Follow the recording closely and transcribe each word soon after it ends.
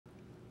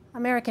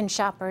American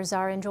shoppers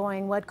are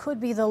enjoying what could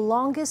be the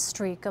longest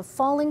streak of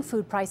falling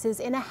food prices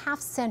in a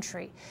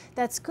half-century.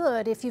 That's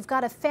good if you've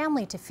got a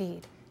family to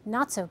feed,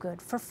 not so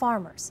good for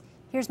farmers.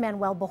 Here's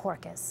Manuel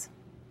Bojorquez.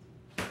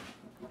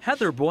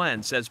 Heather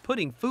Buen says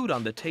putting food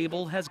on the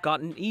table has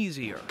gotten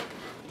easier.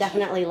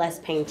 Definitely less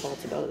painful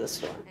to go to the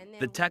store.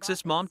 The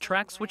Texas mom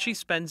tracks what she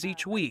spends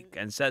each week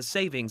and says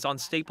savings on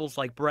staples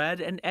like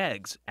bread and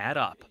eggs add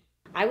up.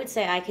 I would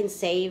say I can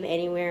save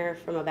anywhere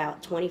from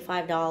about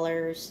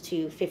 $25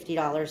 to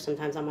 $50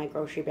 sometimes on my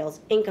grocery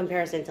bills in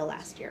comparison to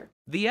last year.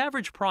 The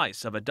average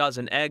price of a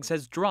dozen eggs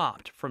has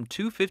dropped from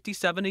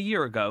 $2.57 a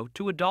year ago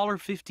to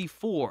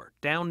 $1.54,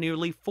 down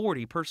nearly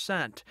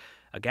 40%.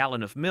 A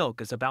gallon of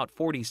milk is about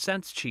 40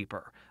 cents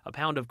cheaper. A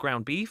pound of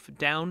ground beef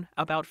down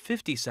about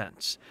 50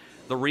 cents.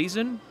 The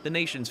reason? The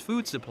nation's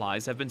food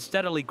supplies have been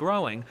steadily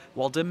growing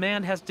while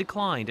demand has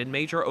declined in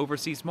major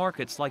overseas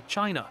markets like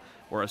China,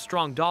 where a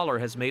strong dollar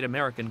has made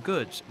American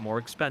goods more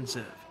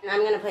expensive. And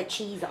I'm going to put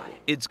cheese on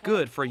it. It's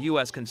good for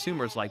U.S.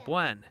 consumers like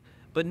Buen,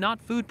 but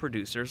not food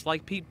producers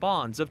like Pete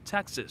Bonds of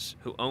Texas,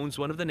 who owns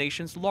one of the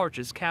nation's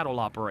largest cattle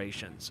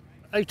operations.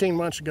 18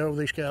 months ago,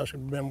 these cows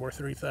would have been worth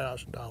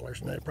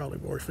 $3,000, and they're probably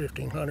worth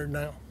 $1,500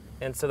 now.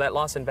 And so that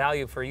loss in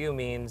value for you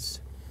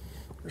means?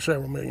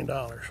 Several million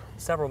dollars.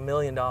 Several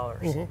million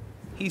dollars. Mm-hmm.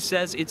 He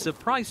says it's a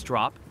price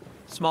drop.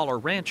 Smaller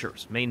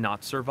ranchers may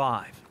not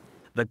survive.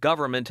 The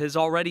government has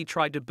already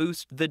tried to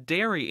boost the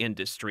dairy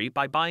industry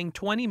by buying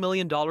 $20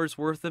 million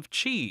worth of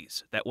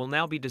cheese that will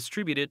now be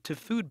distributed to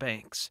food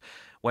banks.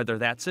 Whether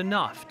that's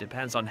enough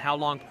depends on how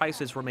long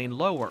prices remain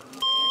lower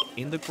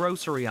in the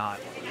grocery aisle.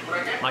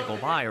 Michael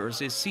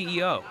Byers is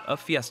CEO of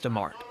Fiesta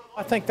Mart.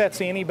 I think that's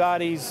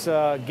anybody's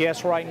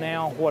guess right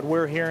now. What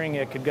we're hearing,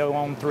 it could go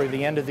on through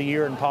the end of the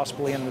year and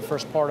possibly in the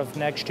first part of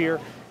next year.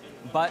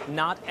 But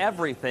not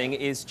everything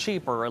is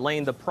cheaper.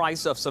 Elaine, the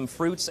price of some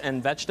fruits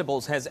and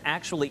vegetables has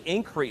actually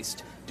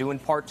increased, due in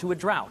part to a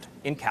drought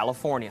in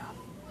California.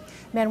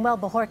 Manuel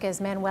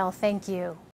Bojorquez. Manuel, thank you.